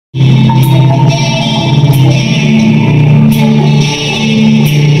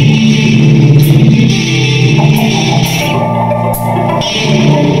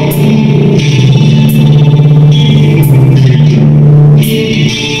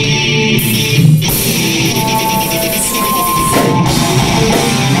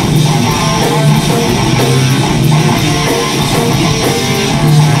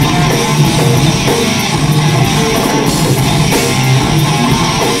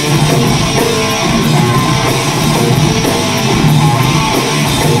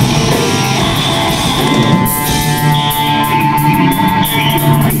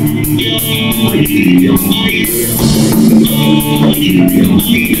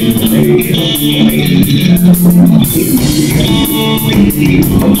That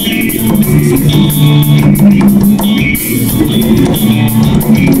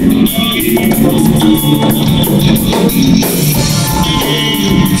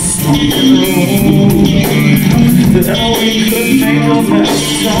we could make a better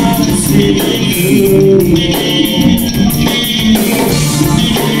time to see you.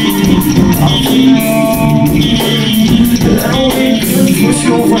 That we could push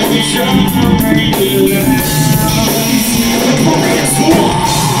your way down and make it last. It's war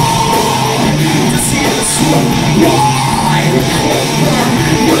to see this war.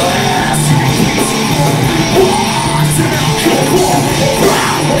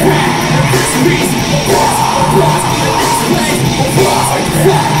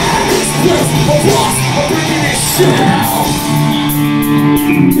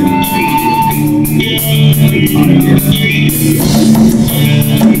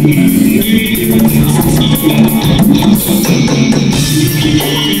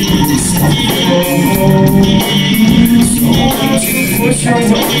 Push your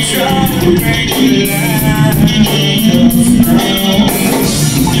way, try to make it last.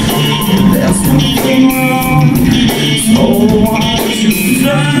 There's nothing wrong, so why don't you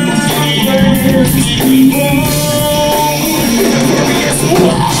try this? Glorious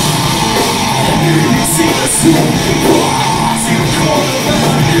war. You see the sword, you call the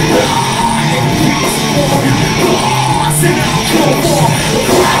line, lost in a cold war, the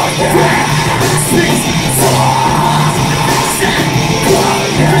crowd, the red, speaks, sword, stand, blood,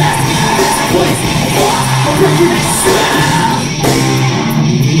 this place, war, recognition.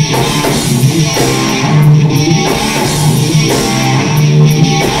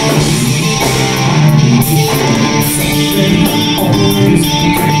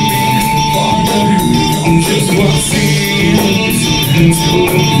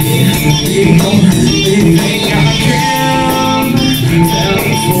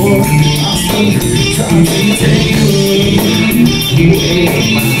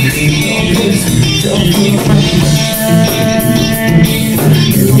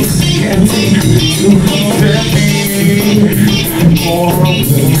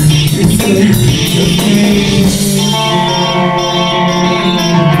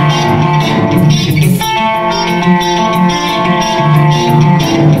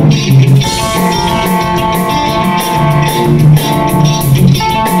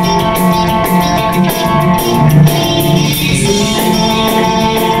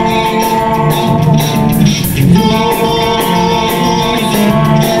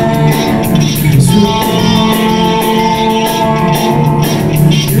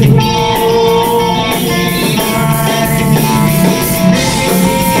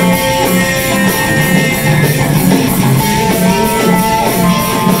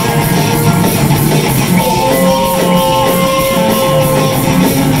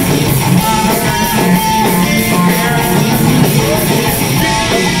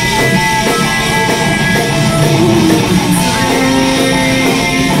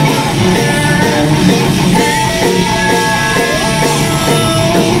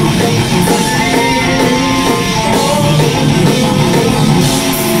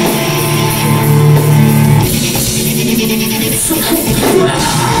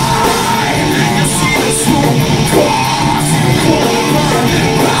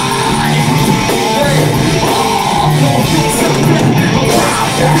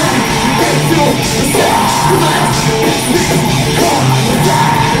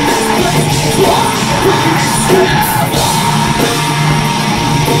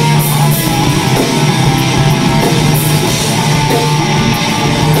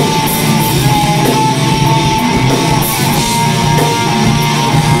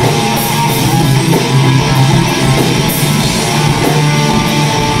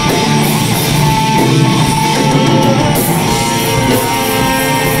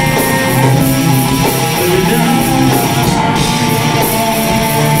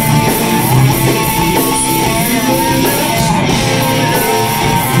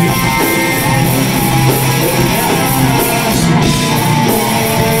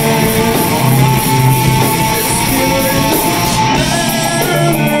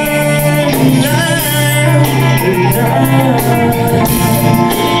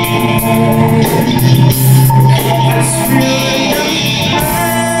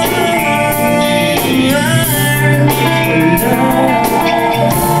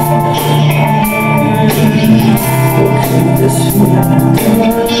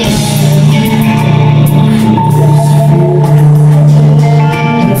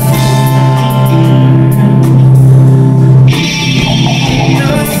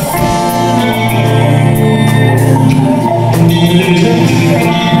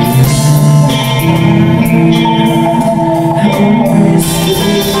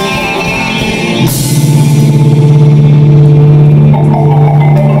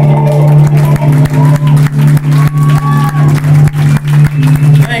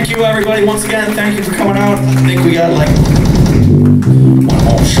 again, thank you for coming out. I think we got like one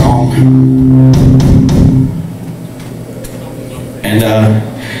more song.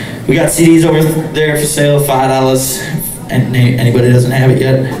 And we got CDs over there for sale, $5. And anybody doesn't have it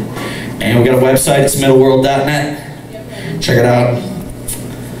yet. And we got a website, it's middleworld.net. Check it out.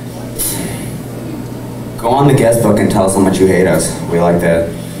 Go on the guest book and tell us how much you hate us. We like that.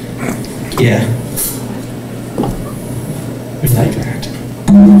 Yeah. We like that.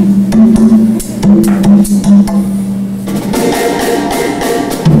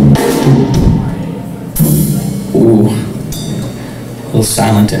 Ooh. A little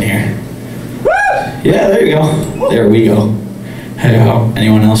silent in here. Yeah, there you go. There we go.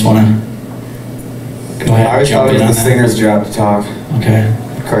 Anyone else want to go ahead? I always thought it was the singer's job to talk. Okay.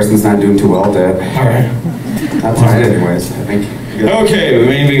 Carson's not doing too well at that. All right. Not tonight, anyways. I think. Okay,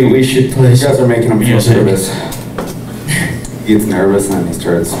 maybe we should play. You guys are making him feel nervous. He gets nervous and then he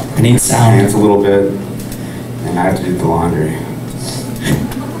starts. I need sound. Dance a little bit, and I have to do the laundry.